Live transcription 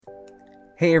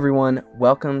Hey everyone,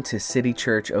 welcome to City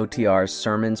Church OTR's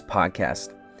Sermons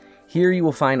Podcast. Here you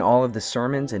will find all of the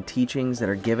sermons and teachings that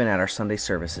are given at our Sunday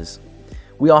services.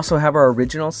 We also have our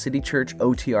original City Church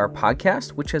OTR podcast,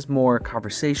 which has more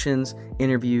conversations,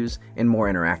 interviews, and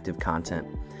more interactive content.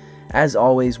 As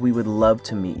always, we would love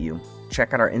to meet you.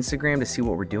 Check out our Instagram to see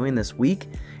what we're doing this week,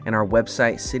 and our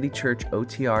website,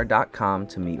 citychurchotr.com,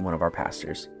 to meet one of our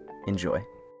pastors. Enjoy.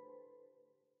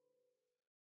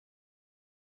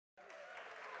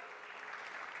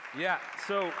 Yeah,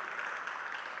 so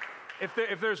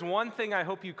if there's one thing I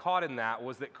hope you caught in that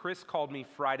was that Chris called me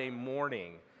Friday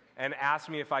morning and asked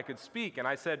me if I could speak, and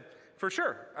I said, for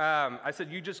sure. I said,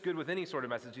 you just good with any sort of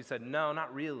message? He said, no,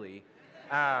 not really.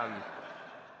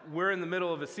 We're in the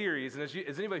middle of a series, and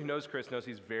as anybody who knows Chris knows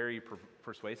he's very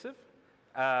persuasive.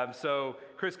 So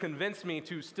Chris convinced me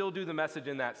to still do the message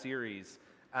in that series,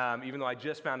 even though I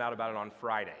just found out about it on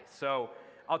Friday. So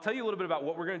I'll tell you a little bit about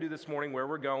what we're going to do this morning, where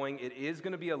we're going. It is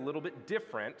going to be a little bit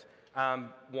different.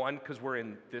 One, because we're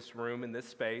in this room, in this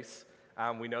space.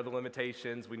 We know the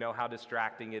limitations. We know how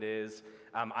distracting it is.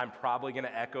 I'm probably going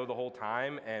to echo the whole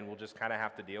time, and we'll just kind of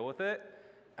have to deal with it.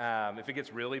 If it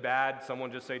gets really bad,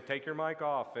 someone just say, take your mic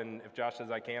off, and if Josh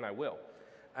says I can, I will.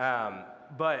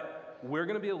 But we're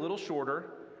going to be a little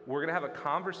shorter. We're going to have a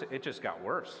conversation. It just got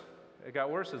worse. It got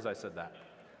worse as I said that.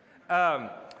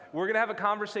 We're going to have a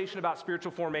conversation about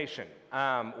spiritual formation.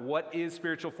 What is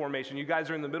spiritual formation? You guys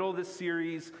are in the middle of this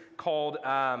series called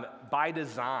By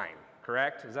Design,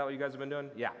 correct? Is that what you guys have been doing?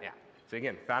 Yeah. So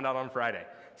again, found out on Friday.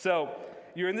 So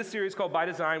you're in this series called By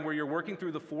Design, where you're working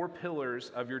through the 4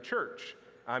 pillars of your church.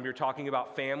 You're talking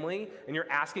about family, and you're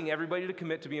asking everybody to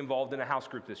commit to be involved in a house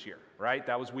group this year, right?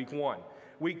 That was week 1.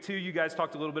 Week 2, you guys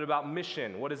talked a little bit about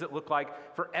mission. What does it look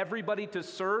like for everybody to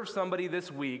serve somebody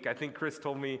this week? I think Chris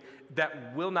told me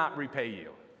that will not repay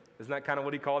you. Isn't that kind of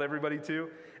what he called everybody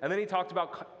to? And then he talked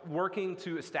about working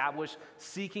to establish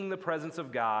seeking the presence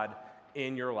of God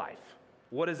in your life.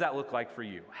 What does that look like for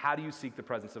you? How do you seek the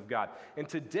presence of God? And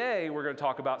today we're going to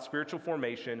talk about spiritual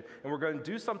formation, and we're going to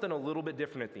do something a little bit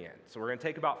different at the end. So we're going to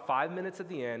take about 5 minutes at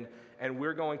the end, and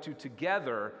we're going to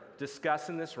together discuss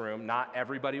in this room, not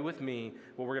everybody with me,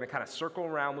 but we're going to kind of circle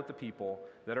around with the people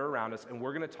that are around us, and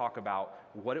we're going to talk about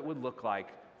what it would look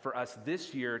like for us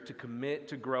this year to commit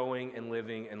to growing and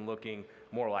living and looking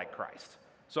more like Christ.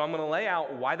 So I'm going to lay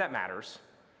out why that matters,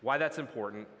 why that's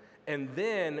important, and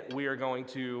then we are going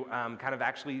to kind of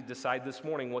actually decide this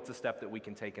morning what's a step that we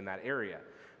can take in that area.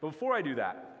 But before I do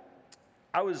that,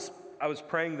 I was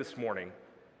praying this morning.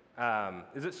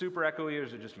 Is it super echoey or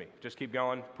is it just me? Just keep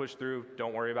going, push through,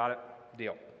 don't worry about it,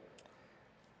 deal.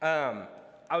 I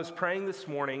was praying this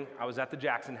morning. I was at the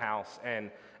Jackson house,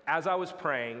 and as I was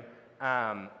praying,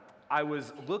 I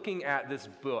was looking at this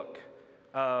book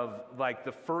of like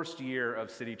the first year of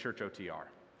City Church OTR.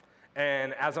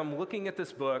 And as I'm looking at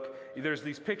this book, there's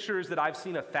these pictures that I've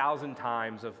seen 1,000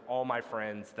 times of all my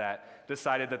friends that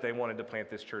decided that they wanted to plant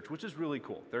this church, which is really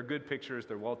cool. They're good pictures.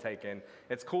 They're well taken.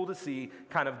 It's cool to see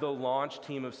kind of the launch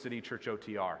team of City Church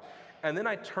OTR. And then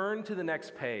I turn to the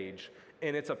next page,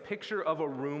 and it's a picture of a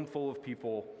room full of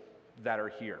people that are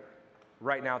here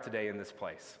right now today in this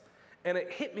place. And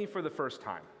it hit me for the first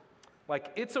time.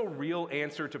 Like, it's a real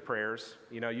answer to prayers.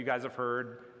 You know, you guys have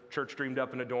heard church dreamed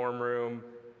up in a dorm room,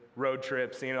 road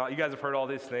trips, you guys have heard all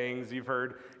these things. You've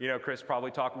heard, Chris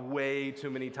probably talk way too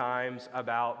many times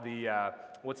about the,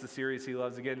 what's the series he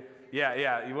loves again?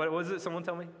 Yeah. What was it? Someone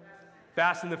tell me?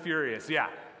 Fast and the Furious, yeah.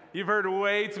 You've heard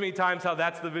way too many times how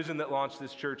that's the vision that launched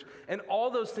this church. And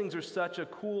all those things are such a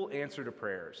cool answer to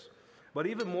prayers. But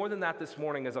even more than that this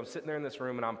morning, as I'm sitting there in this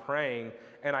room and I'm praying,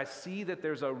 and I see that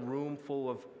there's a room full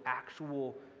of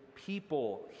actual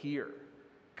people here,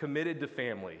 committed to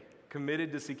family,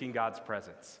 committed to seeking God's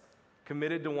presence,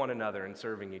 committed to one another and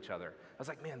serving each other. I was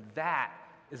like, man, that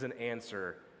is an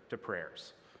answer to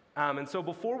prayers. And so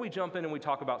before we jump in and we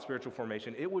talk about spiritual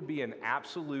formation, it would be an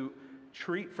absolute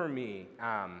treat for me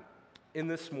in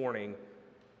this morning,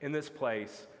 in this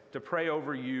place, to pray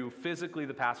over you physically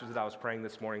the passage that I was praying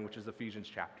this morning, which is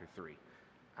Ephesians chapter 3,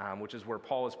 which is where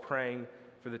Paul is praying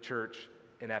for the church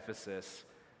in Ephesus,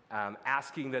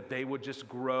 asking that they would just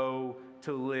grow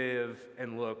to live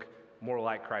and look more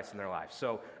like Christ in their life.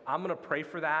 So I'm going to pray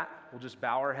for that. We'll just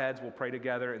bow our heads, we'll pray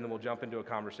together, and then we'll jump into a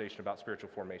conversation about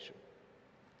spiritual formation.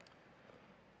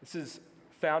 This is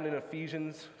found in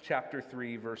Ephesians chapter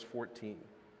 3, verse 14.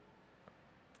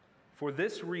 For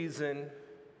this reason,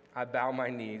 I bow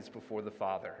my knees before the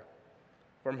Father,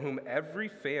 from whom every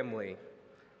family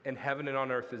in heaven and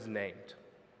on earth is named,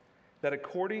 that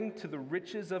according to the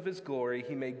riches of his glory,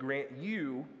 he may grant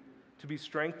you to be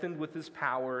strengthened with his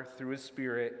power through his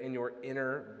Spirit in your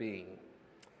inner being,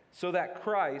 so that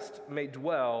Christ may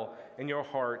dwell in your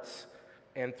hearts,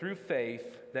 and through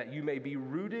faith that you may be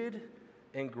rooted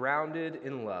and grounded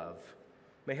in love,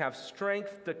 may have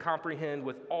strength to comprehend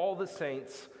with all the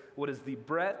saints what is the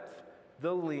breadth,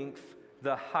 the length,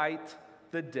 the height,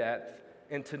 the depth,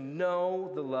 and to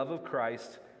know the love of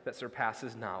Christ that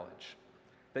surpasses knowledge,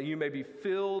 that you may be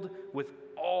filled with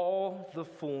all the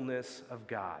fullness of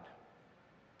God.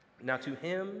 Now to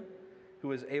him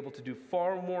who is able to do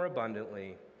far more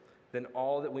abundantly than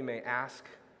all that we may ask,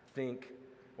 think,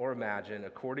 or imagine,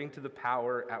 according to the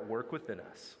power at work within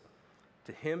us,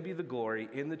 to him be the glory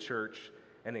in the church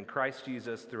and in Christ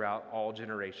Jesus throughout all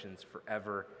generations,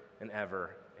 forever and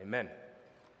ever. Amen.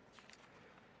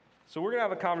 So we're going to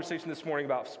have a conversation this morning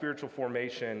about spiritual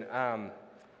formation.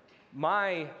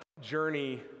 My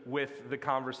journey with the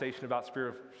conversation about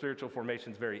spiritual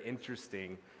formation is very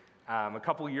interesting. A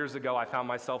couple of years ago, I found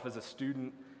myself as a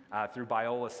student through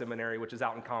Biola Seminary, which is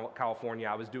out in California.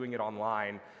 I was doing it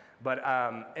online,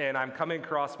 and I'm coming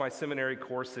across my seminary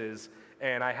courses,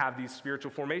 and I have these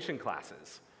spiritual formation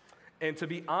classes. And to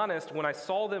be honest, when I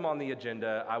saw them on the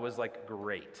agenda, I was like,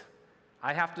 great.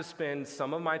 I have to spend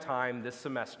some of my time this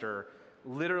semester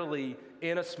literally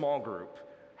in a small group.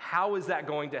 How is that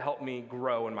going to help me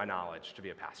grow in my knowledge to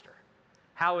be a pastor?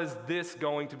 How is this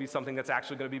going to be something that's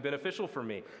actually going to be beneficial for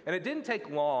me? And it didn't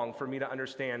take long for me to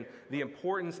understand the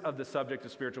importance of the subject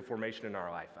of spiritual formation in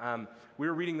our life. We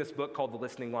were reading this book called The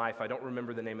Listening Life. I don't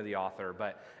remember the name of the author,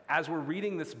 but as we're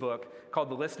reading this book called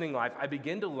The Listening Life, I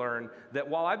begin to learn that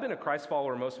while I've been a Christ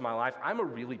follower most of my life, I'm a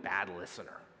really bad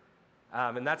listener.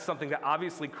 And that's something that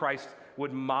obviously Christ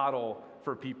would model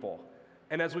for people.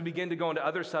 And as we begin to go into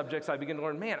other subjects, I begin to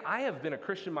learn, man, I have been a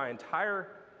Christian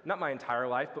not my entire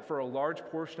life, but for a large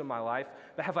portion of my life,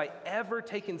 but have I ever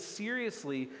taken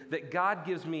seriously that God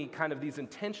gives me kind of these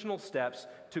intentional steps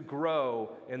to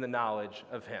grow in the knowledge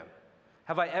of him?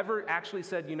 Have I ever actually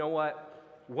said, you know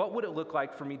what would it look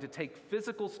like for me to take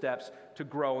physical steps to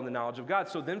grow in the knowledge of God?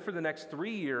 So then for the next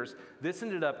 3 years, this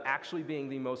ended up actually being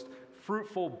the most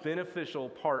fruitful, beneficial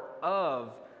part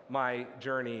of my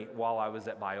journey while I was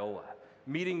at Biola.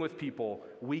 Meeting with people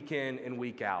week in and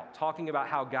week out, talking about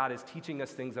how God is teaching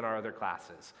us things in our other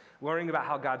classes, learning about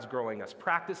how God's growing us,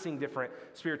 practicing different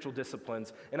spiritual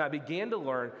disciplines, and I began to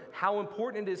learn how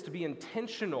important it is to be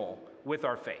intentional with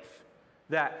our faith.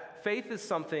 That faith is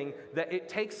something that it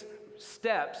takes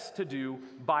steps to do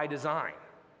by design.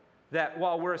 That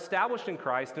while we're established in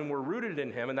Christ and we're rooted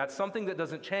in him, and that's something that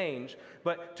doesn't change,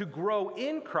 but to grow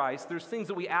in Christ, there's things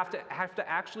that we have to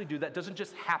actually do that doesn't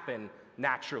just happen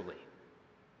naturally.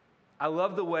 I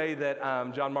love the way that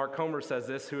John Mark Comer says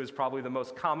this, who is probably the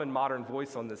most common modern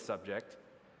voice on this subject.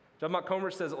 John Mark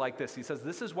Comer says it like this. He says,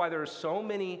 this is why there are so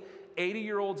many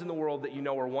 80-year-olds in the world that you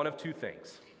know are one of two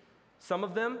things. Some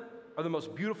of them are the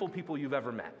most beautiful people you've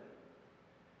ever met.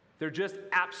 They're just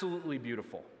absolutely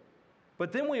beautiful.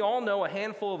 But then we all know a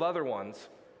handful of other ones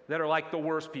that are like the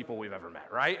worst people we've ever met,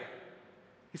 right?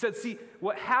 He said, see,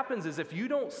 what happens is if you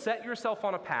don't set yourself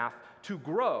on a path to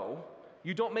grow,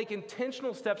 you don't make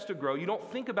intentional steps to grow, you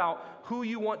don't think about who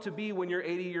you want to be when you're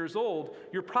 80 years old,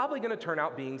 you're probably going to turn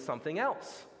out being something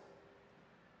else.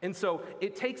 And so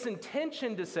it takes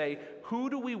intention to say,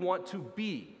 who do we want to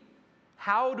be?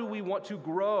 How do we want to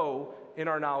grow in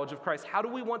our knowledge of Christ? How do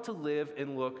we want to live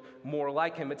and look more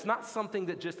like him? It's not something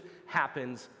that just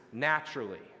happens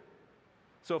naturally.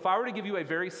 So if I were to give you a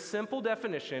very simple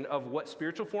definition of what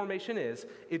spiritual formation is,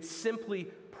 it's simply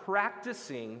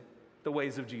practicing the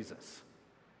ways of Jesus.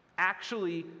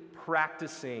 Actually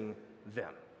practicing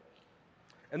them.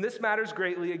 And this matters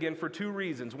greatly, again, for two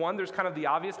reasons. One, there's kind of the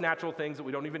obvious natural things that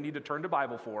we don't even need to turn to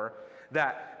Bible for,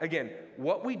 that, again,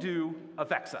 what we do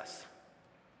affects us.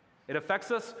 It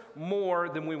affects us more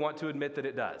than we want to admit that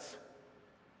it does.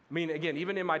 I mean, again,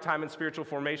 even in my time in spiritual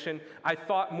formation, I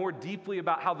thought more deeply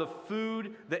about how the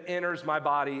food that enters my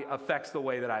body affects the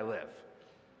way that I live.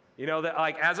 You know, that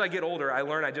like as I get older, I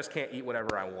learn I just can't eat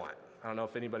whatever I want. I don't know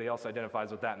if anybody else identifies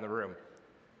with that in the room.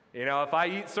 You know, if I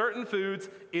eat certain foods,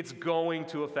 it's going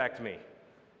to affect me.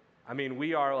 I mean,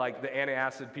 we are like the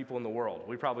antacid people in the world.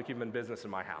 We probably keep them in business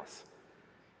in my house.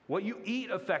 What you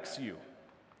eat affects you.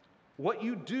 What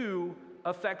you do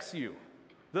affects you.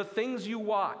 The things you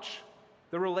watch,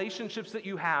 the relationships that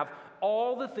you have,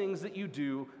 all the things that you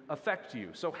do affect you.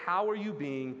 So how are you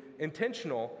being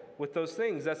intentional with those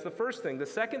things? That's the first thing. The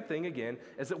second thing, again,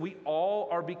 is that we all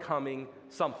are becoming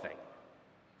something.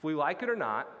 If we like it or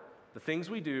not, the things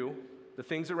we do, the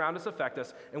things around us affect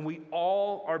us, and we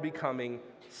all are becoming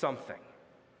something.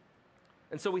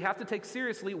 And so we have to take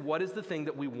seriously what is the thing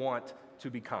that we want to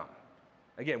become.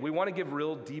 Again, we want to give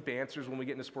real deep answers when we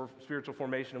get into spiritual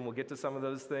formation, and we'll get to some of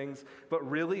those things, but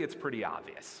really it's pretty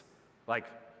obvious. Like,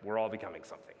 we're all becoming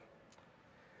something.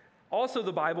 Also,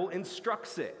 the Bible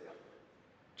instructs it.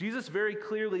 Jesus very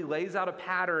clearly lays out a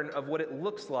pattern of what it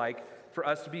looks like for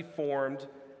us to be formed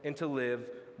and to live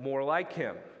more like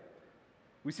him.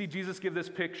 We see Jesus give this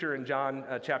picture in John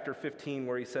chapter 15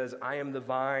 where he says, I am the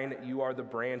vine, you are the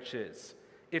branches.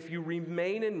 If you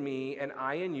remain in me and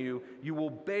I in you, you will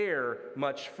bear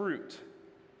much fruit.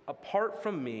 Apart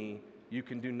from me, you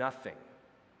can do nothing.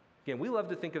 Again, we love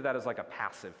to think of that as like a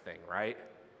passive thing, right?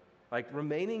 Like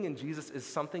remaining in Jesus is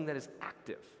something that is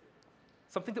active,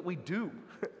 something that we do.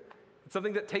 It's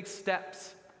something that takes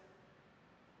steps.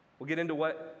 We'll get into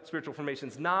what spiritual formation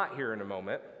is not here in a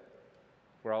moment,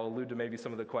 where I'll allude to maybe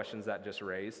some of the questions that just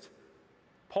raised.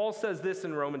 Paul says this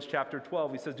in Romans chapter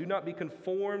 12. He says, do not be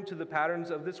conformed to the patterns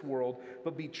of this world,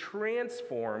 but be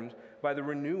transformed by the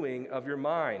renewing of your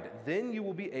mind. Then you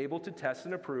will be able to test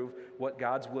and approve what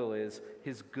God's will is,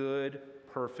 his good,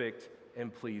 perfect,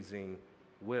 and pleasing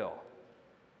will.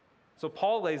 So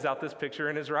Paul lays out this picture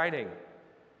in his writing.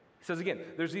 He says again,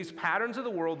 there's these patterns of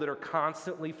the world that are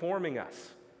constantly forming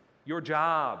us. Your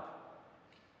job,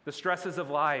 the stresses of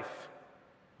life,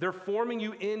 they're forming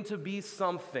you into be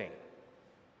something.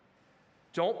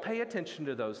 Don't pay attention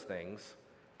to those things.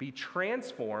 Be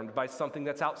transformed by something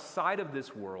that's outside of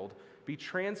this world. Be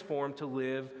transformed to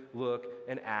live, look,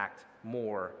 and act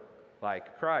more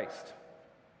like Christ.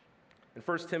 In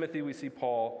 1 Timothy, we see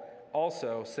Paul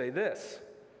also say this.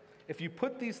 If you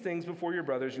put these things before your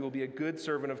brothers, you will be a good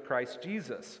servant of Christ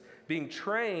Jesus, being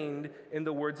trained in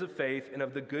the words of faith and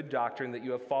of the good doctrine that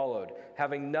you have followed,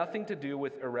 having nothing to do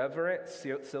with irreverent,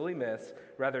 silly myths.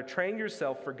 Rather, train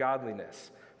yourself for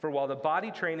godliness. For while the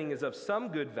body training is of some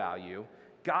good value,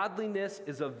 godliness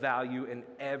is of value in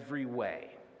every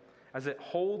way, as it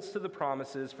holds to the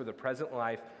promises for the present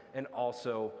life and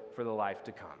also for the life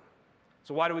to come.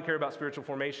 So why do we care about spiritual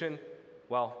formation?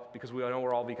 Well, because we know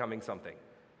we're all becoming something.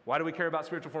 Why do we care about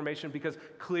spiritual formation? Because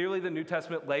clearly the New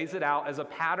Testament lays it out as a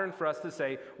pattern for us to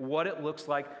say what it looks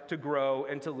like to grow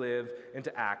and to live and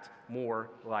to act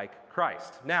more like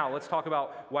Christ. Now, let's talk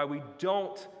about why we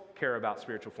don't care about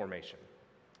spiritual formation.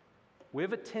 We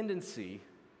have a tendency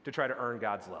to try to earn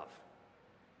God's love.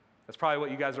 That's probably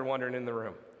what you guys are wondering in the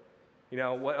room. You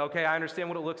know, okay, I understand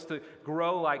what it looks to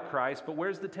grow like Christ, but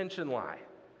where's the tension lie?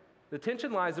 The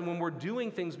tension lies in when we're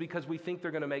doing things because we think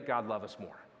they're going to make God love us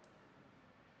more.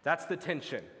 That's the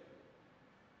tension.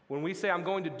 When we say, I'm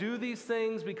going to do these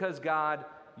things because God,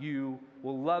 you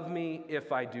will love me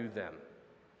if I do them.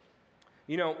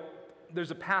 You know,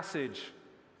 there's a passage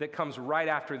that comes right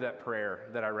after that prayer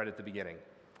that I read at the beginning.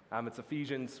 It's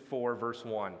Ephesians 4, verse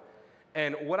 1.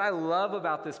 And what I love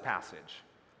about this passage,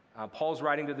 Paul's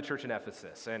writing to the church in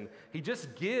Ephesus, and he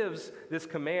just gives this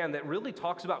command that really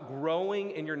talks about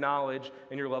growing in your knowledge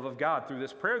and your love of God through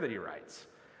this prayer that he writes.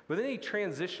 But then he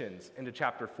transitions into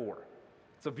chapter 4.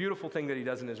 It's a beautiful thing that he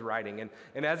does in his writing.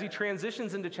 And as he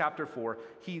transitions into chapter 4,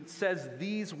 he says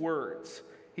these words.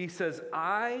 He says,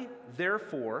 I,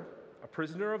 therefore, a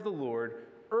prisoner of the Lord,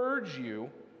 urge you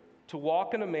to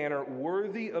walk in a manner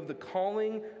worthy of the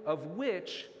calling of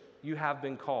which you have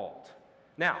been called.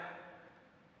 Now,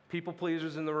 people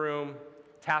pleasers in the room,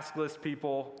 task list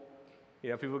people,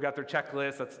 people who got their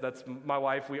checklist. That's my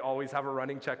wife. We always have a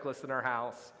running checklist in our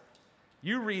house.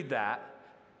 You read that,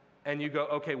 and you go,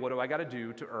 okay, what do I got to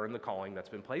do to earn the calling that's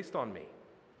been placed on me?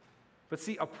 But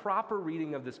see, a proper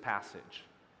reading of this passage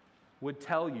would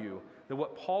tell you that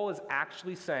what Paul is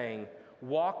actually saying,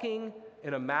 walking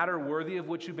in a matter worthy of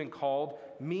which you've been called,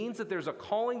 means that there's a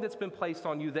calling that's been placed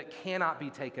on you that cannot be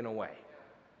taken away.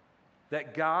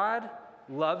 That God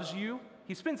loves you.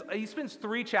 He spends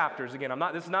 3 chapters, again,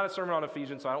 this is not a sermon on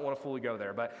Ephesians, so I don't want to fully go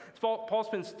there, but Paul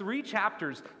spends 3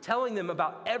 chapters telling them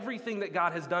about everything that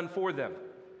God has done for them,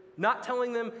 not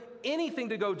telling them anything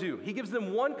to go do. He gives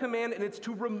them one command, and it's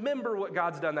to remember what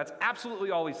God's done. That's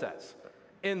absolutely all he says.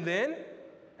 And then,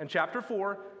 in chapter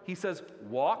 4, he says,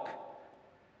 walk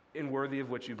in worthy of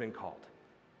which you've been called.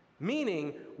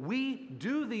 Meaning, we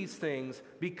do these things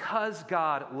because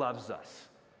God loves us,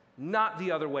 not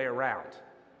the other way around.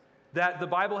 That the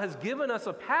Bible has given us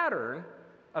a pattern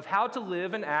of how to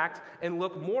live and act and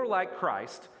look more like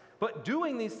Christ, but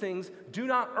doing these things do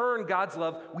not earn God's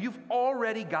love. You've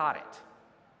already got it.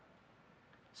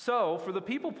 So, for the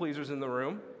people pleasers in the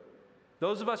room,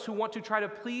 those of us who want to try to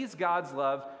please God's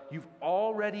love, you've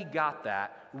already got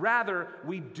that. Rather,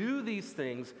 we do these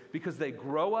things because they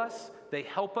grow us, they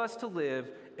help us to live,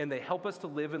 and they help us to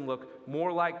live and look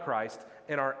more like Christ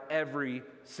in our every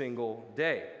single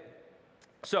day.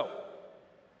 So,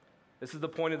 This is the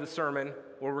point of the sermon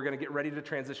where we're going to get ready to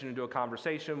transition into a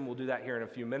conversation. We'll do that here in a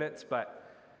few minutes,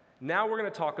 but now we're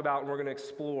going to talk about and we're going to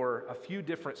explore a few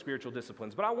different spiritual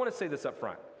disciplines. But I want to say this up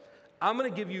front. I'm going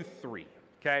to give you 3,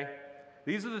 okay?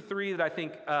 These are the 3 that I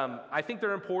think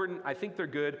they're important. I think they're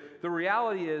good. The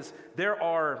reality is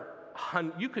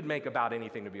you could make about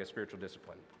anything to be a spiritual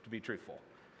discipline, to be truthful.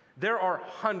 There are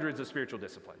hundreds of spiritual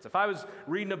disciplines. If I was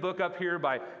reading a book up here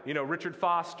by, Richard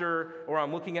Foster, or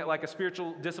I'm looking at like a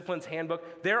spiritual disciplines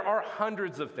handbook, there are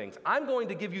hundreds of things. I'm going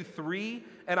to give you 3,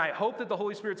 and I hope that the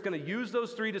Holy Spirit's going to use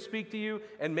those 3 to speak to you,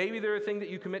 and maybe they're a thing that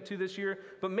you commit to this year.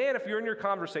 But man, if you're in your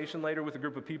conversation later with a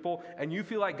group of people, and you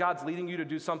feel like God's leading you to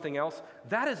do something else,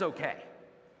 that is okay.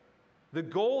 The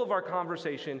goal of our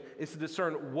conversation is to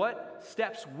discern what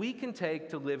steps we can take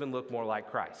to live and look more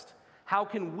like Christ. How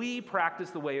can we practice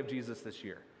the way of Jesus this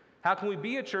year? How can we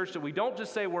be a church that we don't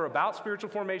just say we're about spiritual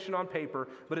formation on paper,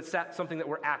 but it's something that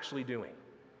we're actually doing?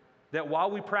 That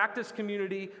while we practice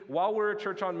community, while we're a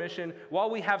church on mission, while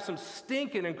we have some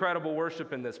stinking incredible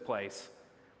worship in this place,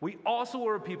 we also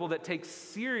are a people that take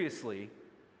seriously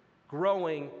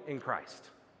growing in Christ.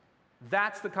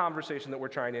 That's the conversation that we're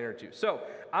trying to enter to. So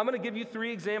I'm going to give you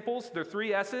 3 examples. They're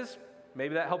 3 S's.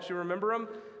 Maybe that helps you remember them.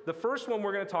 The first one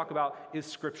we're going to talk about is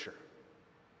Scripture.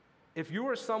 If you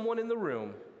are someone in the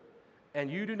room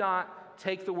and you do not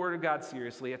take the Word of God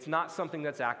seriously, it's not something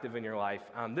that's active in your life,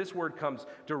 this word comes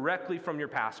directly from your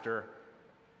pastor,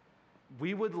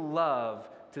 we would love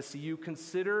to see you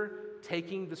consider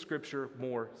taking the Scripture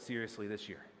more seriously this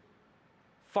year.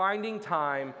 Finding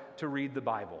time to read the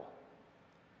Bible.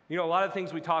 A lot of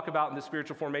things we talk about in the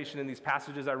spiritual formation in these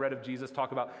passages I read of Jesus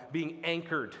talk about being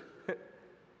anchored.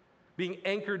 Being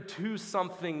anchored to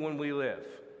something when we live.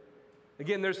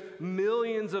 Again, there's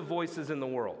millions of voices in the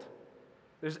world.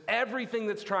 There's everything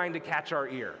that's trying to catch our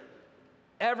ear.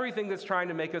 Everything that's trying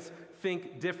to make us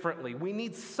think differently. We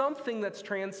need something that's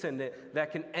transcendent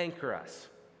that can anchor us.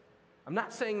 I'm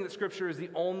not saying that Scripture is the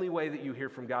only way that you hear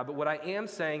from God, but what I am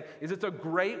saying is it's a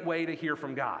great way to hear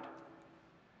from God.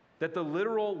 That the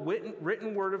literal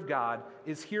written Word of God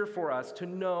is here for us to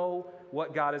know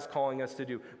what God is calling us to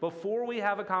do. Before we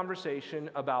have a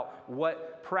conversation about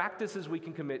what practices we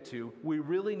can commit to, we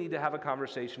really need to have a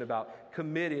conversation about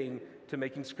committing to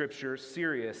making Scripture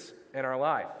serious in our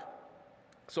life.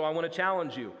 So I want to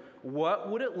challenge you. What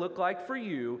would it look like for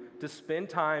you to spend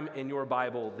time in your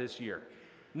Bible this year?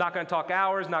 Not going to talk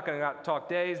hours, not going to talk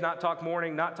days, not talk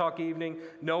morning, not talk evening.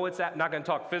 No, not going to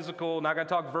talk physical, not going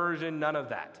to talk version, none of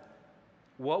that.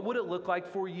 What would it look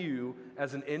like for you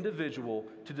as an individual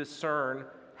to discern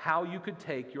how you could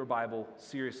take your Bible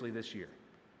seriously this year?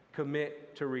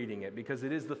 Commit to reading it because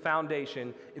it is the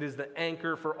foundation, it is the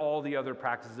anchor for all the other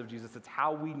practices of Jesus. It's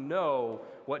how we know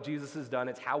what Jesus has done,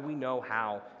 it's how we know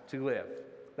how to live.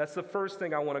 That's the first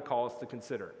thing I want to call us to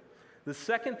consider. The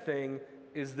second thing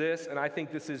is this, and I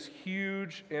think this is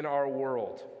huge in our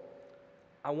world.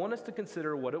 I want us to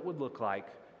consider what it would look like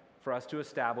for us to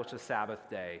establish a Sabbath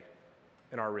day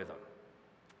in our rhythm.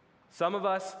 Some of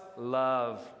us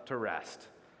love to rest.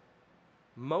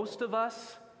 Most of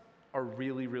us are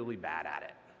really, really bad at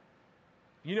it.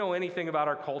 You know anything about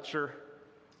our culture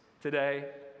today?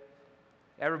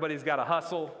 Everybody's got a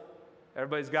hustle.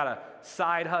 Everybody's got a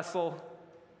side hustle.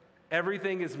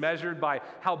 Everything is measured by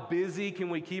how busy can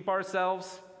we keep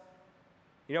ourselves.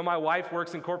 My wife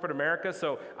works in corporate America,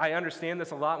 so I understand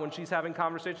this a lot when she's having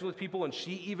conversations with people, and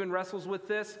she even wrestles with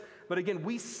this. But again,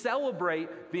 we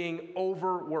celebrate being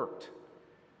overworked.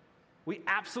 We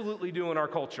absolutely do in our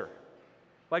culture.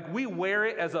 Like, we wear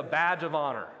it as a badge of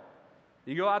honor.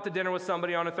 You go out to dinner with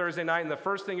somebody on a Thursday night, and the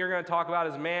first thing you're going to talk about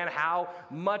is, man, how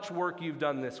much work you've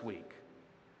done this week.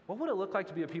 What would it look like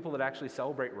to be a people that actually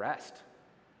celebrate rest?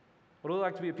 What would it look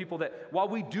like to be a people that, while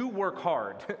we do work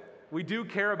hard, we do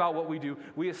care about what we do,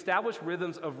 we establish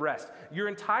rhythms of rest. Your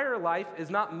entire life is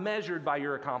not measured by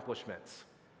your accomplishments.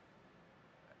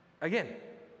 Again,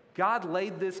 God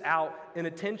laid this out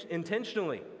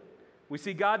intentionally. We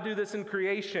see God do this in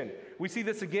creation. We see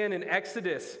this again in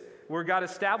Exodus, where God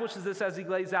establishes this as he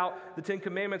lays out the 10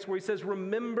 Commandments, where he says,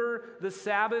 remember the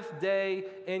Sabbath day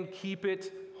and keep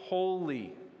it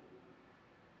holy.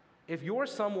 If you're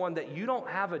someone that you don't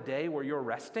have a day where you're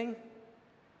resting,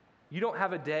 you don't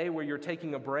have a day where you're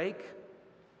taking a break,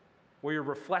 where you're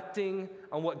reflecting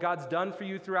on what God's done for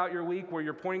you throughout your week, where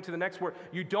you're pointing to the next, where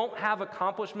you don't have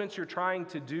accomplishments you're trying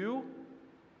to do,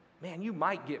 man, you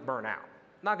might get burnt out.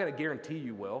 I'm not going to guarantee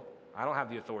you will. I don't have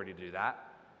the authority to do that.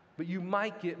 But you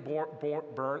might get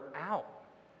burnt out.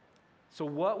 So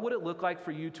what would it look like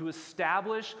for you to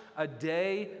establish a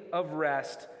day of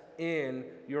rest in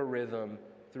your rhythm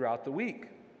throughout the week?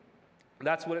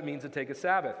 That's what it means to take a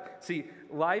Sabbath. See,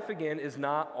 life, again, is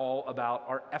not all about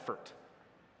our effort.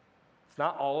 It's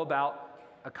not all about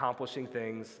accomplishing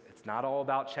things. It's not all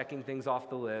about checking things off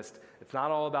the list. It's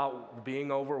not all about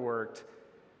being overworked.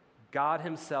 God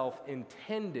himself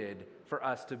intended for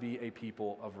us to be a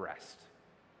people of rest.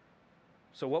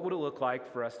 So what would it look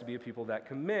like for us to be a people that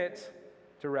commit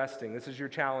to resting? This is your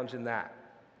challenge in that.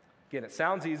 Again, it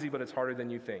sounds easy, but it's harder than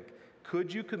you think.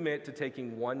 Could you commit to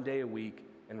taking one day a week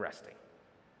and resting?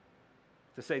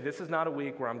 To say, this is not a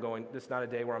week where this is not a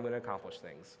day where I'm going to accomplish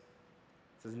things.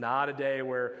 This is not a day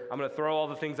where I'm going to throw all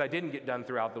the things I didn't get done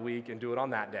throughout the week and do it on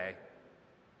that day.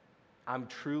 I'm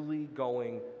truly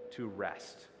going to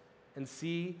rest and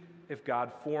see if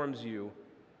God forms you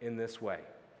in this way.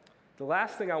 The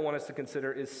last thing I want us to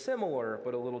consider is similar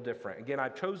but a little different. Again, I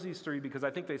chose these three because I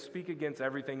think they speak against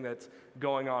everything that's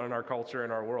going on in our culture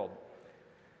and our world.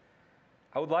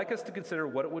 I would like us to consider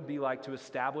what it would be like to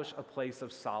establish a place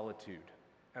of solitude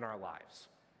in our lives.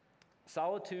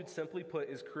 Solitude, simply put,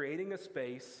 is creating a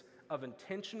space of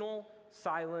intentional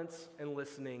silence and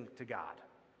listening to God.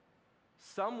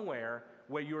 Somewhere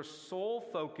where your sole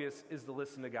focus is to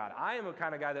listen to God. I am a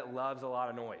kind of guy that loves a lot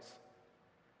of noise.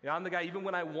 I'm the guy, even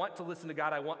when I want to listen to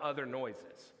God, I want other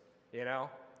noises,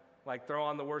 Like throw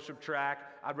on the worship track.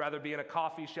 I'd rather be in a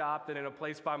coffee shop than in a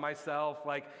place by myself.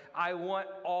 Like I want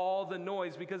all the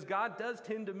noise because God does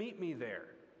tend to meet me there.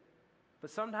 But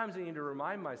sometimes I need to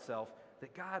remind myself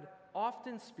that God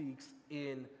often speaks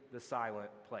in the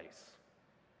silent place.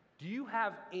 Do you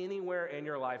have anywhere in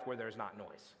your life where there's not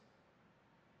noise?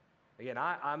 Again,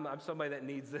 I'm somebody that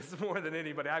needs this more than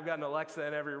anybody. I've got an Alexa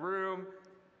in every room.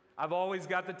 I've always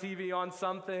got the TV on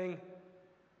something.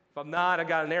 If I'm not, I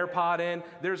got an AirPod in.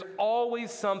 There's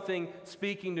always something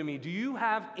speaking to me. Do you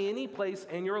have any place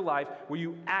in your life where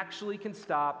you actually can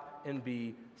stop and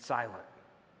be silent?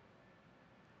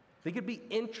 I think it'd be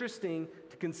interesting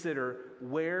to consider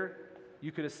where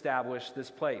you could establish this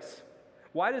place.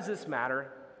 Why does this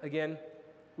matter? Again,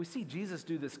 we see Jesus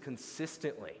do this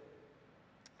consistently.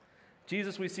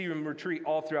 Jesus, we see him retreat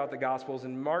all throughout the Gospels.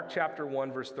 In Mark chapter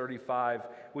 1, verse 35,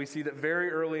 we see that very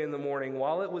early in the morning,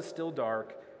 while it was still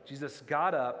dark, Jesus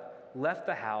got up, left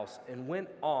the house, and went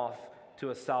off to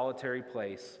a solitary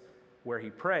place where he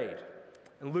prayed.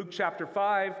 In Luke chapter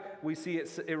 5, we see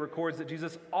it records that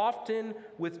Jesus often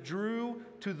withdrew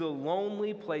to the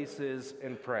lonely places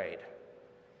and prayed.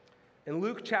 In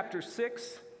Luke chapter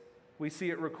 6, we see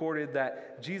it recorded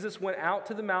that Jesus went out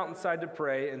to the mountainside to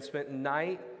pray and spent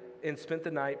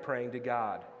the night praying to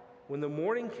God. When the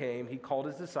morning came, he called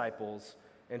his disciples,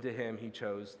 and to him he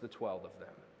chose the 12 of them.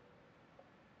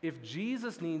 If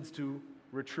Jesus needs to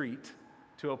retreat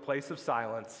to a place of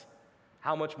silence,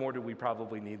 how much more do we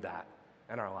probably need that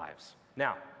in our lives?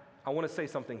 Now, I want to say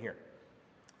something here.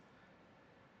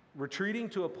 Retreating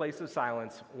to a place of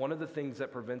silence, one of the things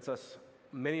that prevents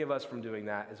many of us from doing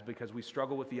that is because we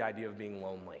struggle with the idea of being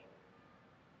lonely.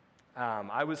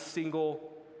 I was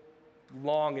single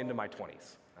long into my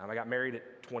 20s. I got married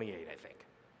at 28, I think.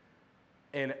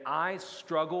 And I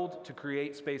struggled to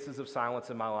create spaces of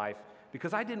silence in my life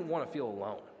because I didn't want to feel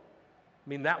alone. I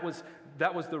mean, that was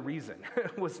the reason.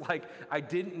 It was like I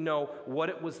didn't know what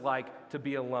it was like to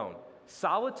be alone.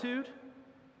 Solitude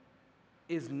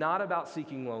is not about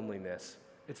seeking loneliness.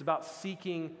 It's about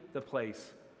seeking the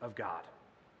place of God.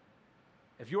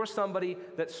 If you're somebody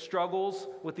that struggles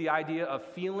with the idea of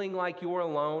feeling like you're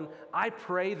alone, I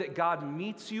pray that God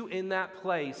meets you in that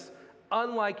place,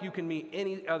 unlike you can meet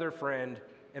any other friend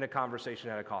in a conversation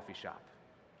at a coffee shop.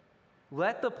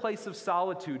 Let the place of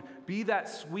solitude be that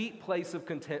sweet place of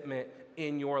contentment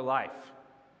in your life.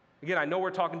 Again, I know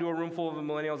we're talking to a room full of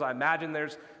millennials. I imagine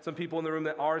there's some people in the room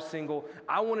that are single.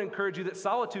 I want to encourage you that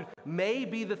solitude may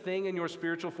be the thing in your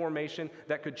spiritual formation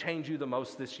that could change you the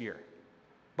most this year.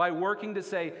 By working to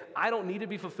say, I don't need to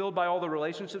be fulfilled by all the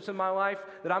relationships in my life,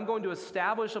 that I'm going to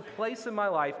establish a place in my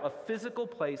life, a physical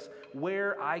place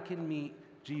where I can meet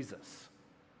Jesus,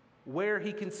 where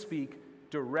he can speak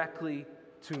directly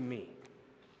to me,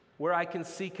 where I can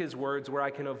seek his words, where I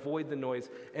can avoid the noise.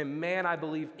 And man, I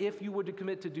believe if you were to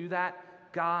commit to do that,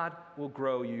 God will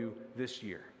grow you this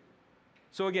year.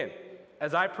 So again,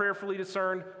 as I prayerfully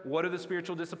discern what are the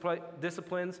spiritual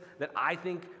disciplines that I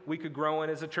think we could grow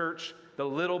in as a church, the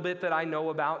little bit that I know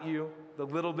about you, the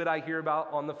little bit I hear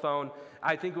about on the phone,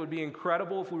 I think it would be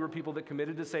incredible if we were people that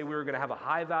committed to say we were going to have a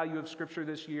high value of Scripture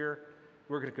this year,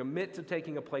 we're going to commit to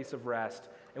taking a place of rest,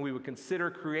 and we would consider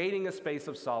creating a space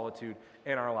of solitude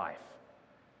in our life.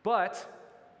 But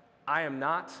I am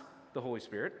not the Holy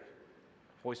Spirit.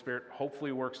 The Holy Spirit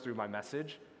hopefully works through my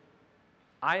message.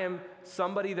 I am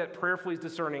somebody that prayerfully is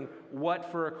discerning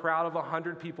what for a crowd of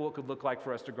 100 people it could look like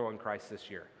for us to grow in Christ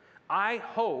this year. I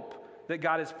hope that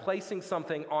God is placing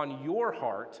something on your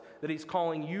heart that he's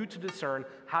calling you to discern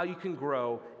how you can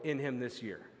grow in him this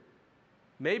year.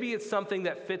 Maybe it's something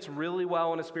that fits really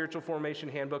well in a spiritual formation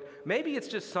handbook. Maybe it's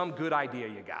just some good idea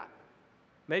you got.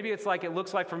 Maybe it's like, it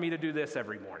looks like for me to do this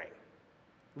every morning.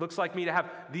 It looks like me to have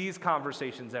these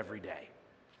conversations every day.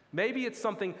 Maybe it's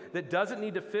something that doesn't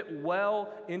need to fit well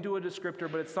into a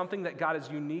descriptor, but it's something that God has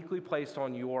uniquely placed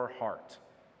on your heart.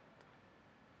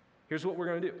 Here's what we're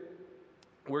going to do.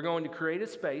 We're going to create a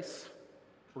space.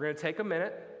 We're going to take a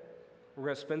minute. We're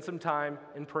going to spend some time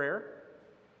in prayer.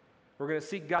 We're going to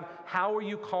seek God, how are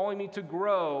you calling me to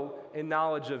grow in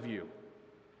knowledge of you?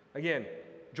 Again,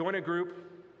 join a group,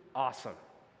 awesome.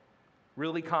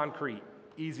 Really concrete,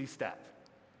 easy step.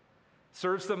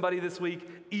 Serve somebody this week,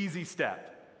 easy step.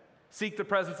 Seek the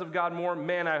presence of God more,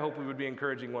 man, I hope we would be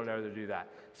encouraging one another to do that.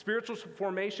 Spiritual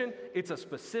formation, it's a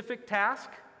specific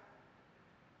task,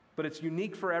 but it's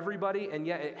unique for everybody, and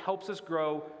yet it helps us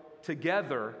grow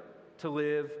together to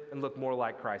live and look more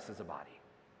like Christ as a body.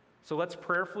 So let's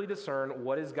prayerfully discern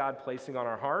what is God placing on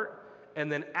our heart,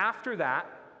 and then after that,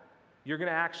 you're going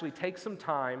to actually take some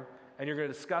time and you're going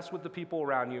to discuss with the people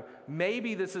around you,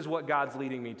 maybe this is what God's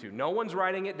leading me to. No one's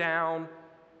writing it down.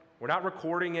 We're not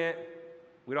recording it.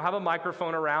 We don't have a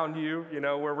microphone around you,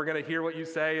 where we're going to hear what you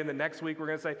say, and the next week we're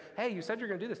going to say, hey, you said you're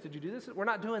going to do this. Did you do this? We're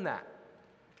not doing that.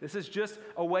 This is just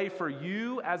a way for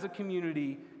you as a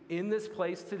community in this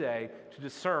place today to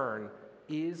discern,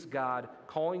 is God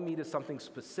calling me to something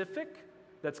specific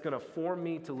that's going to form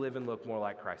me to live and look more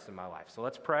like Christ in my life? So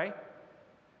let's pray,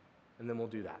 and then we'll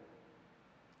do that.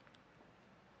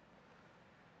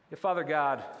 Yeah, Father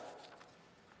God,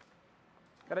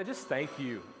 I just thank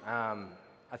you.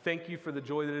 I thank you for the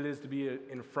joy that it is to be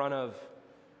in front of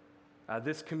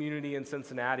this community in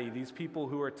Cincinnati, these people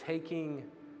who are taking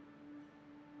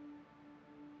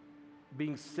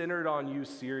being centered on you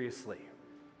seriously.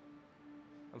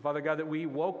 And Father God, that we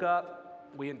woke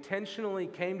up, we intentionally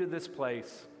came to this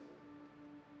place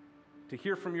to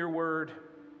hear from your word,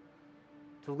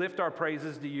 to lift our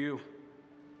praises to you.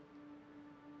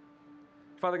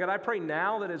 Father God, I pray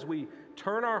now that as we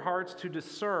turn our hearts to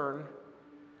discern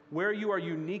where you are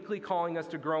uniquely calling us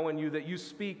to grow in you, that you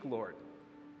speak, Lord.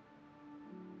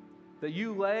 That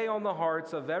you lay on the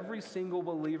hearts of every single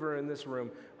believer in this room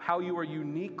how you are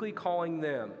uniquely calling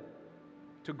them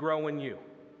to grow in you.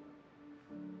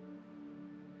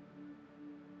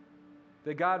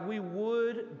 That God, we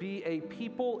would be a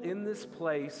people in this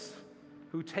place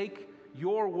who take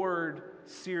your word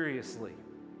seriously.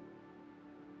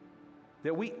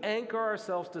 That we anchor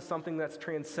ourselves to something that's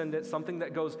transcendent, something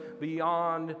that goes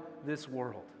beyond this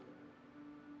world.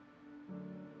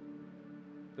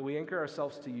 That we anchor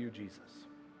ourselves to you, Jesus.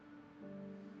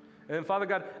 And then, Father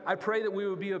God, I pray that we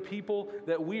would be a people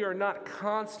that we are not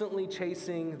constantly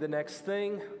chasing the next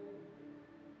thing,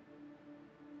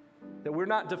 that we're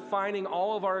not defining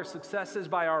all of our successes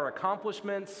by our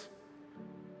accomplishments,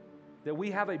 that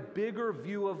we have a bigger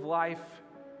view of life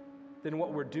than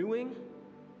what we're doing,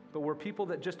 but we're people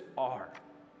that just are.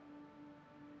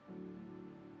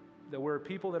 That we're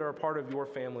people that are a part of your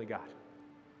family, God.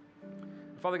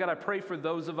 Father God, I pray for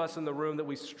those of us in the room that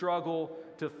we struggle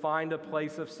to find a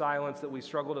place of silence, that we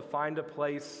struggle to find a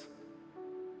place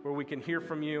where we can hear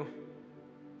from you.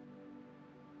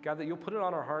 God, that you'll put it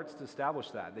on our hearts to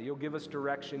establish that you'll give us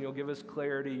direction, you'll give us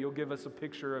clarity, you'll give us a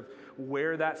picture of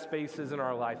where that space is in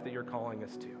our life that you're calling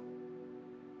us to.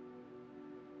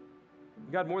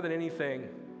 God, more than anything,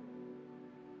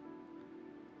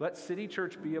 let City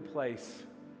Church be a place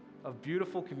of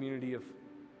beautiful community of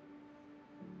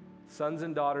sons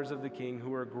and daughters of the King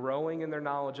who are growing in their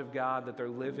knowledge of God, that they're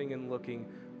living and looking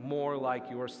more like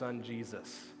your Son,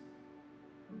 Jesus.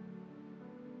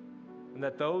 And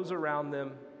that those around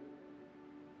them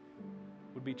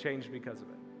would be changed because of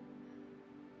it.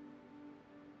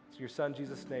 It's your Son,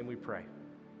 Jesus' name we pray.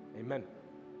 Amen.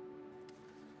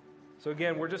 So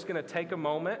again, we're just going to take a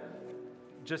moment,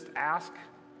 just ask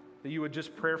that you would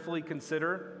just prayerfully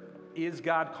consider, is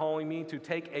God calling me to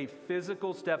take a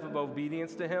physical step of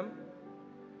obedience to him?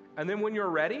 And then when you're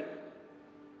ready,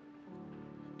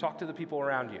 talk to the people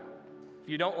around you. If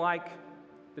you don't like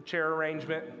the chair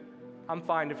arrangement, I'm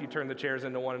fine if you turn the chairs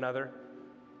into one another.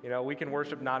 We can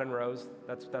worship not in rows.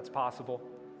 That's possible.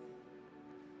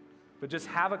 But just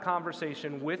have a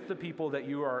conversation with the people that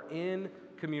you are in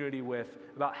community with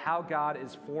about how God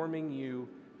is forming you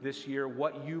this year,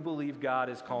 what you believe God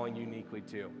is calling uniquely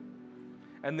to.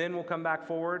 And then we'll come back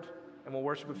forward and we'll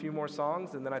worship a few more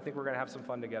songs, and then I think we're going to have some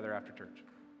fun together after church.